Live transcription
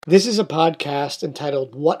This is a podcast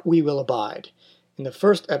entitled What We Will Abide. In the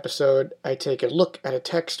first episode, I take a look at a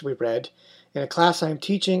text we read in a class I am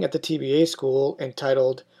teaching at the TBA school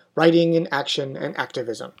entitled Writing in Action and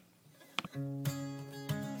Activism.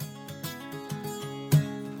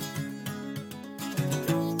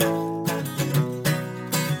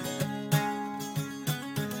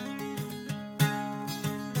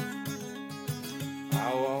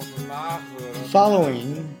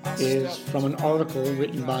 Following is from an article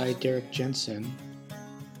written by Derrick Jensen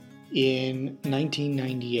in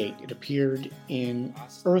 1998. It appeared in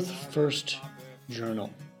Earth First Journal.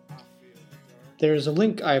 There's a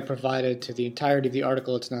link I provided to the entirety of the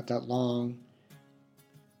article. It's not that long,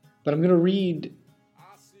 but I'm going to read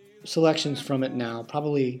selections from it now,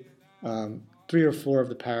 probably 3 or 4 of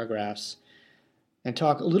the paragraphs, and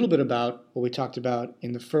talk a little bit about what we talked about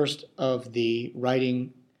in the first of the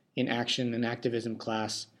Writing in Action and Activism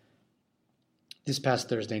class this past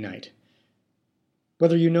Thursday night.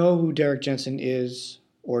 Whether you know who Derrick Jensen is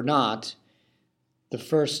or not, the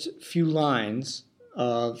first few lines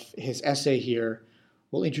of his essay here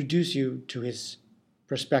will introduce you to his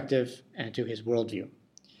perspective and to his worldview.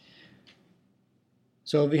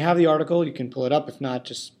 So if you have the article, you can pull it up. If not,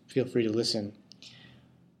 just feel free to listen.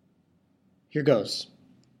 Here goes.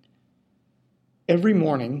 Every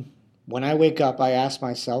morning, when I wake up, I ask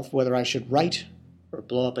myself whether I should write or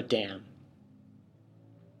blow up a dam.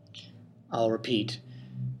 I'll repeat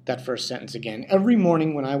that first sentence again. Every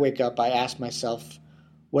morning when I wake up, I ask myself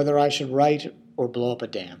whether I should write or blow up a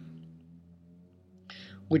dam.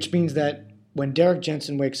 Which means that when Derrick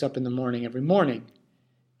Jensen wakes up in the morning every morning,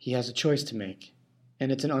 he has a choice to make,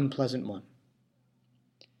 and it's an unpleasant one.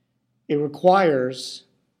 It requires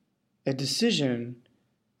a decision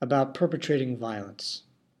about perpetrating violence.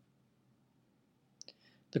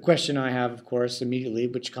 The question I have, of course, immediately,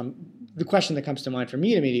 the question that comes to mind for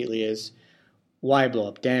me immediately is, why blow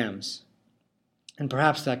up dams? And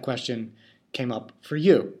perhaps that question came up for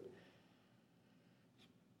you.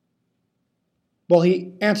 Well,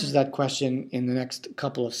 he answers that question in the next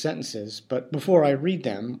couple of sentences, but before I read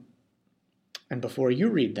them, and before you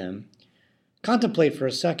read them, contemplate for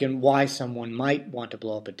a second why someone might want to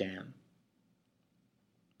blow up a dam.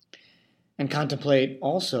 And contemplate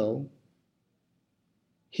also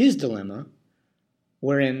his dilemma,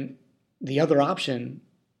 wherein the other option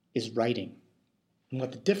is writing, and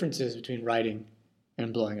what the difference is between writing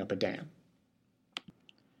and blowing up a dam.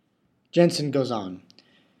 Jensen goes on,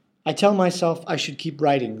 I tell myself I should keep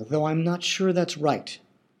writing, though I'm not sure that's right.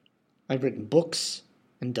 I've written books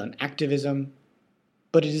and done activism,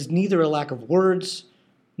 but it is neither a lack of words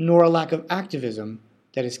nor a lack of activism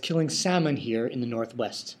that is killing salmon here in the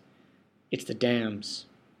Northwest. It's the dams.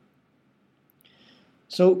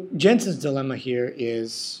 So Jensen's dilemma here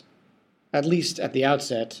is, at least at the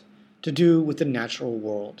outset, to do with the natural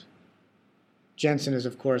world. Jensen is,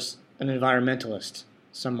 of course, an environmentalist.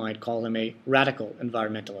 Some might call him a radical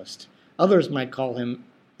environmentalist. Others might call him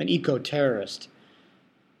an eco-terrorist.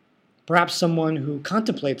 Perhaps someone who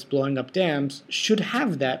contemplates blowing up dams should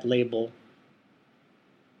have that label.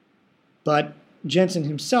 But Jensen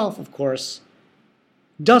himself, of course,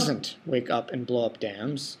 doesn't wake up and blow up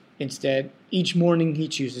dams. Instead, each morning he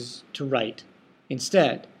chooses to write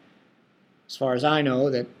instead. As far as I know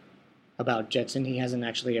that about Jensen, he hasn't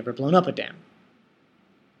actually ever blown up a dam.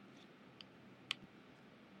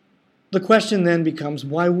 The question then becomes,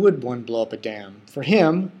 why would one blow up a dam? For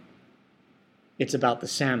him, it's about the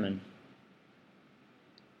salmon.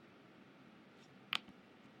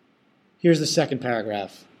 Here's the second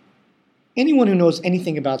paragraph. Anyone who knows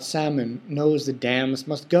anything about salmon knows the dams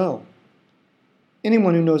must go.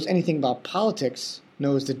 Anyone who knows anything about politics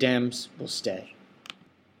knows the dams will stay.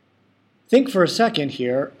 Think for a second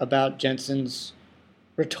here about Jensen's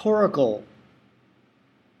rhetorical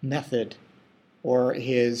method or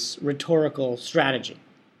his rhetorical strategy,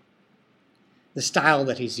 the style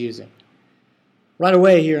that he's using. Right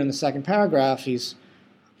away here in the second paragraph, he's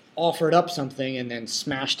offered up something and then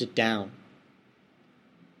smashed it down.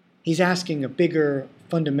 He's asking a bigger,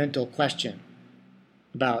 fundamental question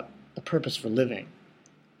about the purpose for living.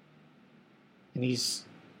 And he's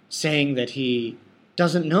saying that he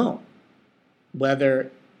doesn't know whether,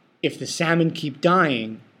 if the salmon keep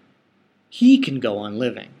dying, he can go on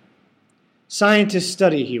living. Scientists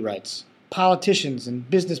study, he writes. Politicians and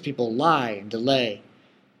business people lie and delay.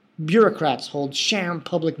 Bureaucrats hold sham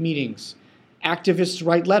public meetings. Activists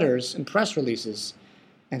write letters and press releases.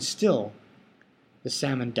 And still, the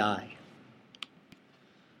salmon die.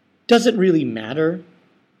 Does it really matter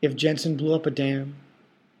if Jensen blew up a dam?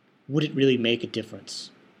 Would it really make a difference?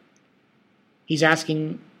 He's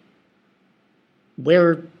asking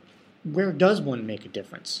Where does one make a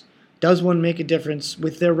difference? Does one make a difference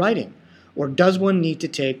with their writing? Or does one need to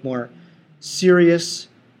take more serious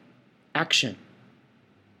action?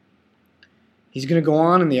 He's going to go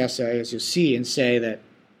on in the essay, as you'll see, and say that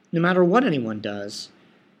no matter what anyone does,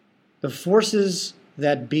 the forces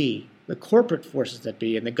that be, the corporate forces that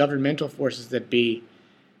be, and the governmental forces that be,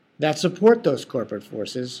 that support those corporate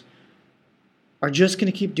forces, are just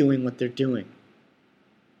going to keep doing what they're doing.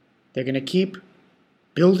 They're going to keep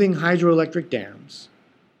building hydroelectric dams,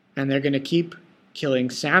 and they're going to keep killing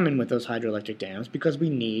salmon with those hydroelectric dams because we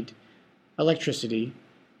need electricity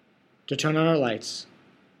to turn on our lights,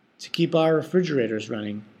 to keep our refrigerators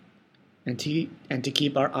running, and to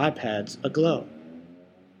keep our iPads aglow.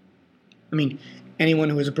 I mean, anyone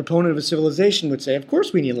who is a proponent of a civilization would say, of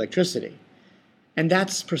course we need electricity. And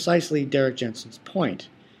that's precisely Derrick Jensen's point.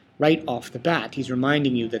 Right off the bat, he's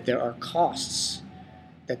reminding you that there are costs,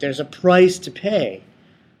 that there's a price to pay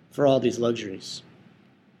for all these luxuries.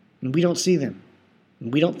 And we don't see them,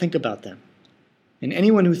 and we don't think about them. And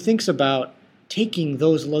anyone who thinks about taking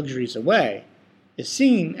those luxuries away is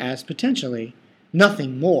seen as potentially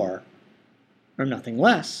nothing more or nothing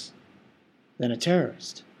less than a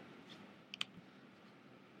terrorist.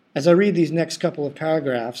 As I read these next couple of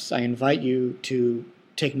paragraphs, I invite you to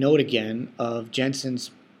take note again of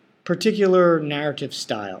Jensen's particular narrative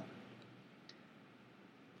style.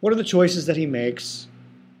 What are the choices that he makes?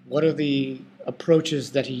 What are the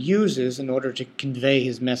approaches that he uses in order to convey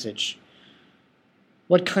his message?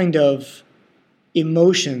 What kind of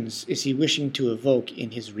emotions is he wishing to evoke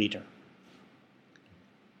in his reader?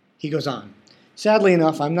 He goes on, sadly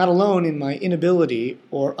enough, I'm not alone in my inability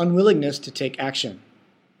or unwillingness to take action.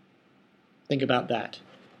 Think about that.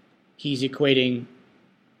 He's equating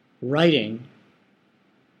writing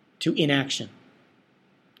to inaction.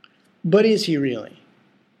 But is he really?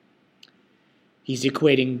 He's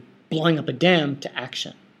equating blowing up a dam to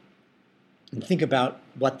action. And think about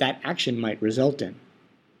what that action might result in.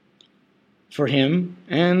 For him,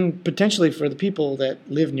 and potentially for the people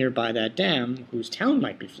that live nearby that dam, whose town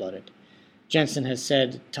might be flooded. Jensen has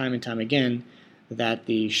said time and time again that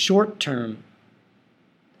the short-term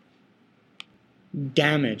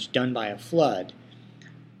damage done by a flood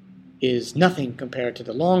is nothing compared to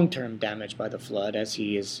the long-term damage by the flood, as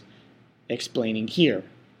he is explaining here.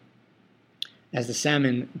 As the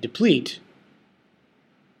salmon deplete,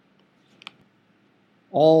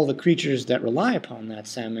 all the creatures that rely upon that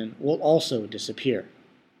salmon will also disappear.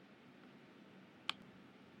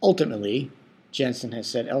 Ultimately, Jensen has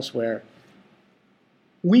said elsewhere,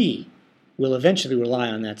 we will eventually rely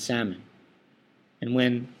on that salmon. And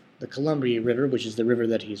when the Columbia River, which is the river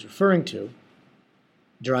that he's referring to,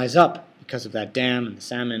 dries up because of that dam and the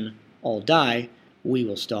salmon all die, we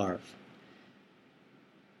will starve.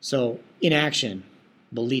 So inaction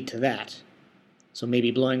will lead to that. So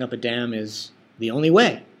maybe blowing up a dam is the only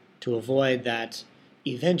way to avoid that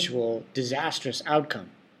eventual disastrous outcome.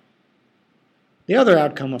 The other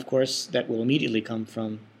outcome, of course, that will immediately come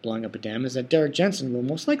from blowing up a dam is that Derrick Jensen will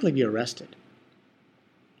most likely be arrested.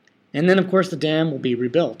 And then, of course, the dam will be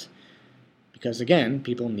rebuilt because, again,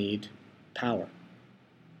 people need power.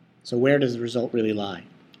 So where does the result really lie?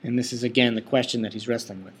 And this is, again, the question that he's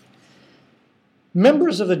wrestling with.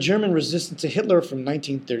 Members of the German resistance to Hitler from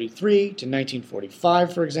 1933 to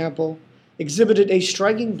 1945, for example, exhibited a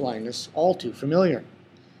striking blindness all too familiar.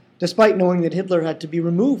 Despite knowing that Hitler had to be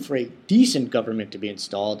removed for a decent government to be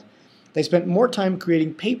installed, they spent more time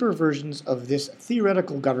creating paper versions of this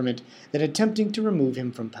theoretical government than attempting to remove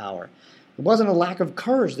him from power. It wasn't a lack of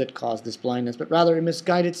courage that caused this blindness, but rather a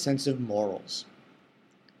misguided sense of morals.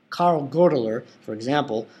 Karl Goerdeler, for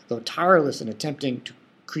example, though tireless in attempting to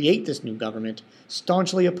create this new government,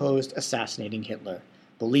 staunchly opposed assassinating Hitler,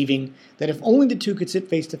 believing that if only the two could sit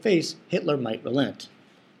face to face, Hitler might relent.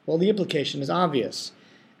 Well, the implication is obvious.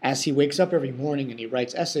 As he wakes up every morning and he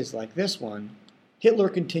writes essays like this one, Hitler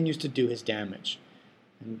continues to do his damage.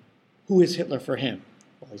 And who is Hitler for him?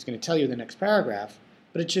 Well, he's going to tell you in the next paragraph,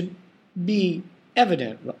 but it should be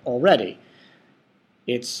evident already.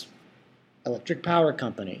 It's electric power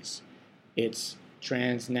companies. It's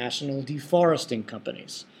transnational deforesting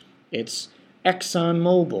companies. It's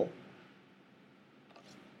ExxonMobil.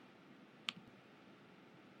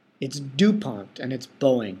 It's DuPont and it's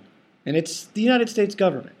Boeing. And it's the United States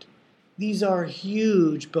government. These are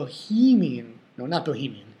huge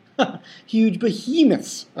huge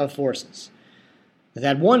behemoths of forces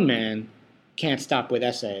that one man can't stop with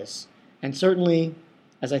essays. And certainly,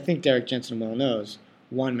 as I think Derrick Jensen well knows,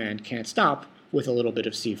 one man can't stop with a little bit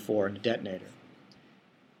of C4 and a detonator.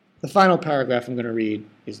 The final paragraph I'm going to read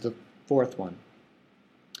is the fourth one.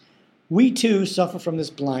 We too suffer from this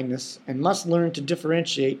blindness and must learn to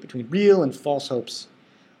differentiate between real and false hopes.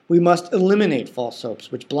 We must eliminate false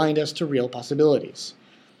hopes which blind us to real possibilities.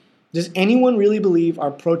 Does anyone really believe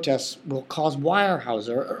our protests will cause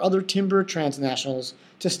Weyerhaeuser or other timber transnationals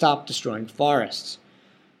to stop destroying forests?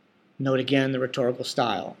 Note again the rhetorical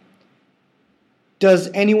style. Does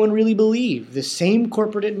anyone really believe the same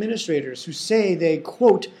corporate administrators who say they,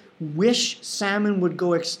 quote, wish salmon would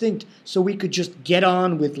go extinct so we could just get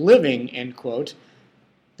on with living, end quote?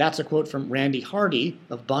 That's a quote from Randy Hardy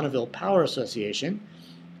of Bonneville Power Association.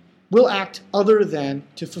 Will act other than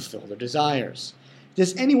to fulfill their desires.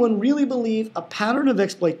 Does anyone really believe a pattern of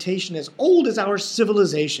exploitation as old as our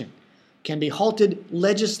civilization can be halted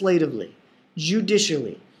legislatively,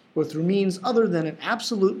 judicially, or through means other than an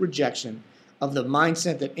absolute rejection of the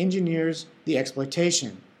mindset that engineers the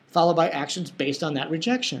exploitation, followed by actions based on that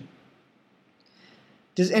rejection?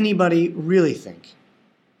 Does anybody really think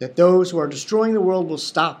that those who are destroying the world will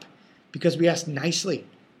stop because we ask nicely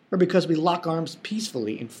or because we lock arms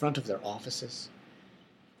peacefully in front of their offices?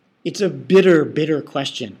 It's a bitter, bitter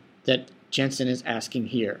question that Jensen is asking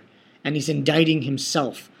here, and he's indicting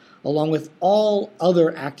himself along with all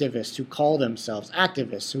other activists who call themselves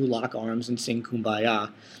activists who lock arms and sing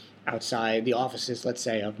Kumbaya outside the offices, let's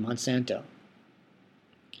say, of Monsanto.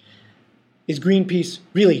 Is Greenpeace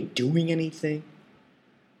really doing anything?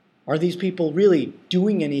 Are these people really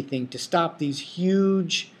doing anything to stop these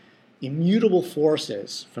huge, immutable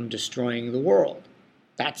forces from destroying the world?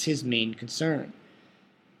 That's his main concern.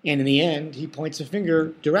 And in the end, he points a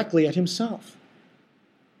finger directly at himself.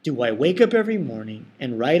 Do I wake up every morning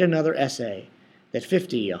and write another essay that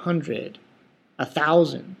 50, 100,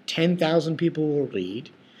 1,000, 10,000 people will read?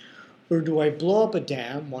 Or do I blow up a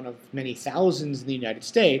dam, one of many thousands in the United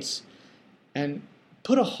States, and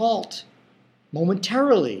put a halt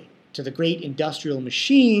momentarily to the great industrial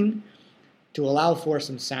machine to allow for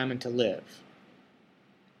some salmon to live?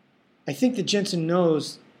 I think that Jensen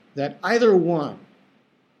knows that either one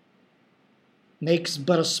makes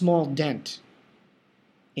but a small dent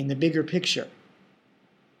in the bigger picture.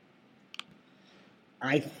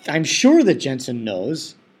 I'm sure that Jensen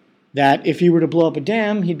knows that if he were to blow up a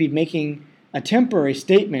dam, he'd be making a temporary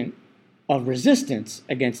statement of resistance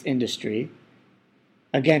against industry,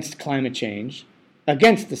 against climate change,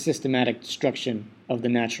 against the systematic destruction of the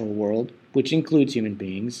natural world, which includes human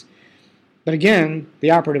beings. But again, the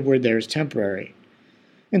operative word there is temporary.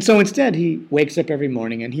 And so instead, he wakes up every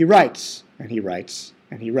morning and he writes, and he writes,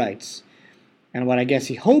 and he writes. And what I guess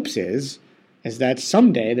he hopes is that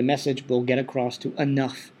someday the message will get across to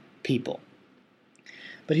enough people.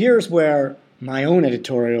 But here's where my own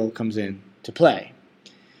editorial comes in to play.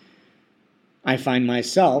 I find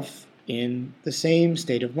myself in the same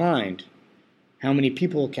state of mind. How many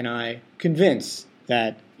people can I convince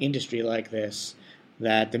that industry like this,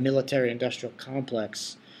 that the military-industrial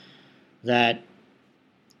complex, that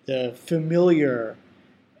the familiar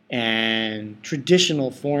and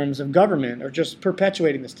traditional forms of government are just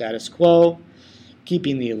perpetuating the status quo,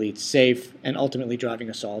 keeping the elites safe, and ultimately driving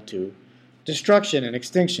us all to destruction and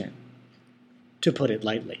extinction, to put it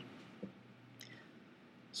lightly?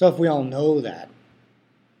 So if we all know that,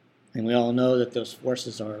 and we all know that those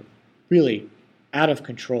forces are really out of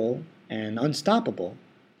control and unstoppable,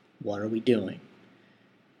 what are we doing?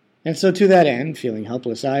 And so to that end, feeling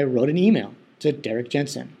helpless, I wrote an email to Derrick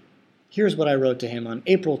Jensen. Here's what I wrote to him on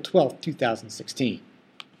April 12, 2016.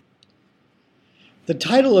 The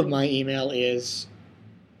title of my email is,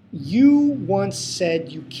 "You once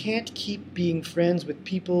said you can't keep being friends with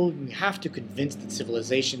people you have to convince that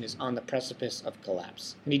civilization is on the precipice of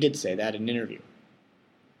collapse." And he did say that in an interview.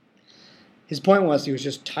 His point was he was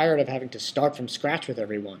just tired of having to start from scratch with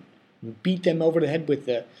everyone, and beat them over the head with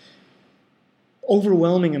the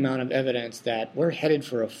overwhelming amount of evidence that we're headed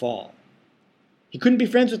for a fall. He couldn't be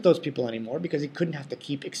friends with those people anymore because he couldn't have to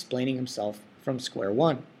keep explaining himself from square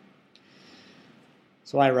one.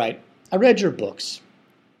 So I write, "I read your books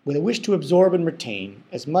with a wish to absorb and retain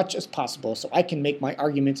as much as possible so I can make my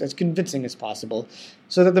arguments as convincing as possible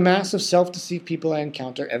so that the mass of self-deceived people I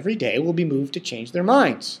encounter every day will be moved to change their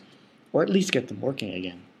minds, or at least get them working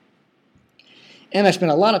again. And I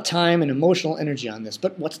spent a lot of time and emotional energy on this,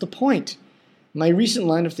 but what's the point? My recent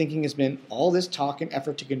line of thinking has been all this talk and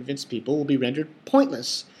effort to convince people will be rendered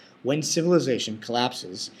pointless when civilization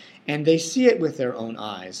collapses, and they see it with their own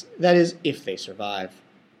eyes, that is, if they survive.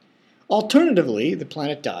 Alternatively, the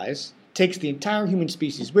planet dies, takes the entire human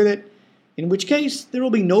species with it, in which case there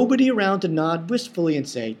will be nobody around to nod wistfully and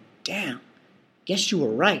say, 'Damn, guess you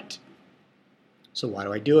were right.' So why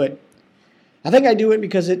do I do it? I think I do it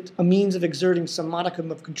because it's a means of exerting some modicum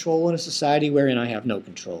of control in a society wherein I have no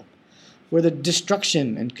control. where the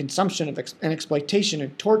destruction and consumption of and exploitation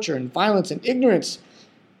and torture and violence and ignorance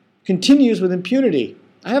continues with impunity.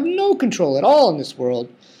 I have no control at all in this world.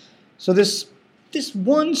 So this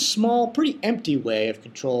one small, pretty empty way of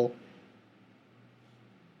control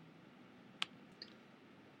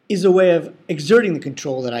is a way of exerting the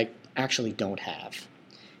control that I actually don't have.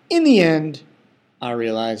 In the end, I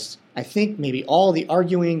realized I think maybe all the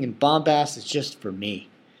arguing and bombast is just for me.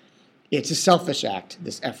 It's a selfish act,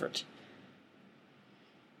 this effort.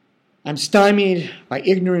 I'm stymied by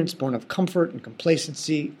ignorance born of comfort and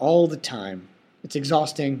complacency all the time. It's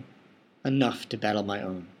exhausting enough to battle my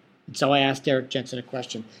own. And so I asked Derrick Jensen a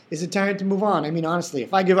question. Is it time to move on? I mean, honestly,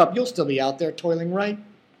 if I give up, you'll still be out there toiling, right?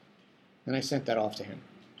 And I sent that off to him.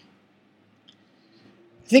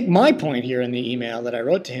 I think my point here in the email that I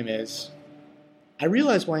wrote to him is, I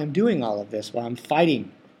realize why I'm doing all of this, why I'm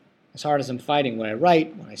fighting as hard as I'm fighting when I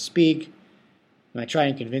write, when I speak, when I try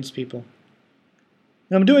and convince people.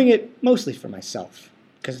 And I'm doing it mostly for myself,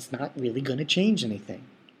 because it's not really going to change anything.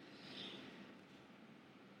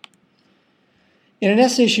 In an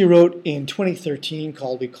essay she wrote in 2013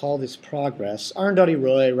 called We Call This Progress, Arundhati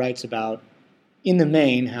Roy writes about, in the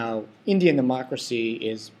main, how Indian democracy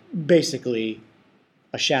is basically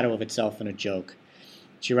a shadow of itself and a joke.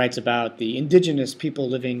 She writes about the indigenous people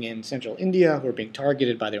living in central India who are being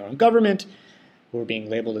targeted by their own government, who are being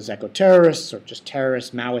labeled as eco-terrorists or just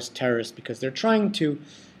terrorists, Maoist terrorists, because they're trying to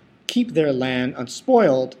keep their land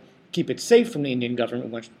unspoiled, keep it safe from the Indian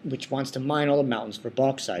government, which wants to mine all the mountains for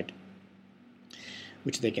bauxite,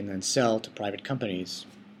 which they can then sell to private companies.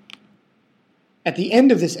 At the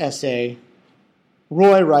end of this essay,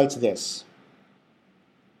 Roy writes this: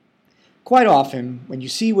 quite often, when you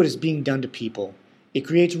see what is being done to people, it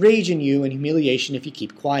creates rage in you and humiliation if you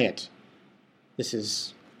keep quiet. This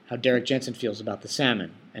is how Derrick Jensen feels about the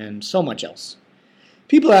salmon, and so much else.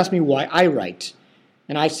 People ask me why I write,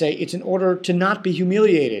 and I say it's in order to not be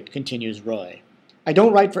humiliated, continues Roy. I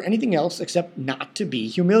don't write for anything else except not to be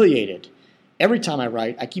humiliated. Every time I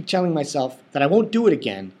write, I keep telling myself that I won't do it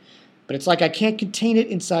again, but it's like I can't contain it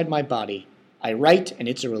inside my body. I write, and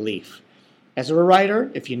it's a relief. As a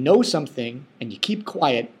writer, if you know something and you keep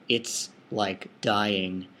quiet, it's like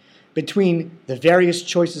dying. Between the various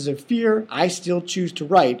choices of fear, I still choose to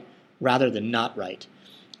write rather than not write.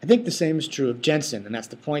 I think the same is true of Jensen, and that's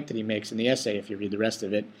the point that he makes in the essay if you read the rest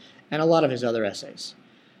of it, and a lot of his other essays.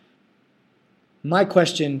 My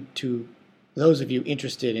question to those of you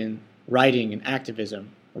interested in writing and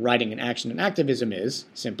activism, or writing in action and activism is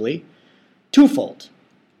simply twofold.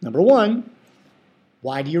 Number one,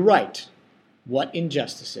 why do you write? What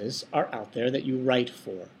injustices are out there that you write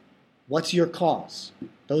for? What's your cause?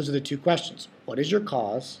 Those are the two questions. What is your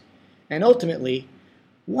cause? And ultimately,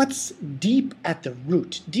 what's deep at the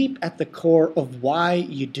root, deep at the core of why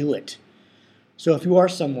you do it? So if you are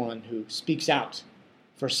someone who speaks out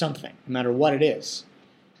for something, no matter what it is,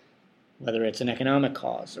 whether it's an economic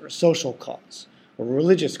cause or a social cause or a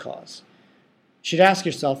religious cause, you should ask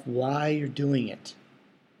yourself why you're doing it.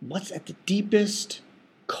 What's at the deepest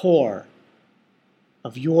core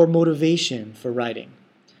of your motivation for writing?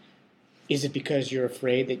 Is it because you're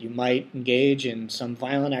afraid that you might engage in some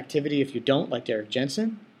violent activity if you don't, like Derrick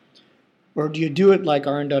Jensen? Or do you do it like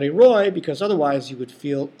Arundhati Roy because otherwise you would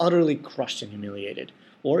feel utterly crushed and humiliated?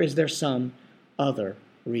 Or is there some other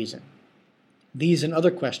reason? These and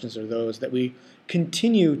other questions are those that we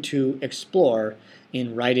continue to explore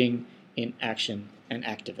in writing, in action, and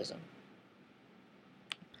activism.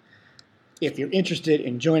 If you're interested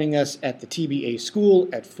in joining us at the TBA School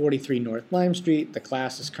at 43 North Lime Street, the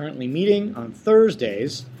class is currently meeting on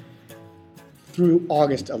Thursdays through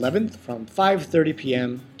August 11th from 5:30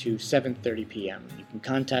 p.m. to 7:30 p.m. You can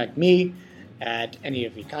contact me at any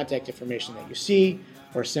of the contact information that you see,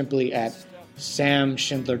 or simply at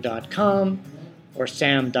samschindler.com or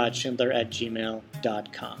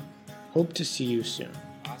sam.schindler@gmail.com. Hope to see you soon.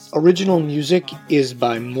 Original music is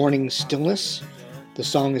by Morning Stillness. The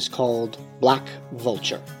song is called Black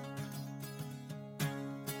Vulture.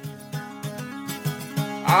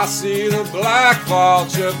 I see the black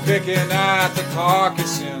vulture picking at the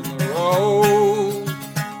carcass in the road.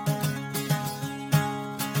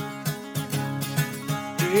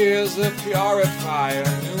 Here's the purifier,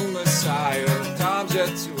 new messiah, time's yet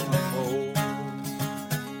to unfold.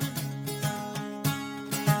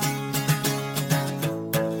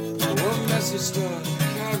 The message does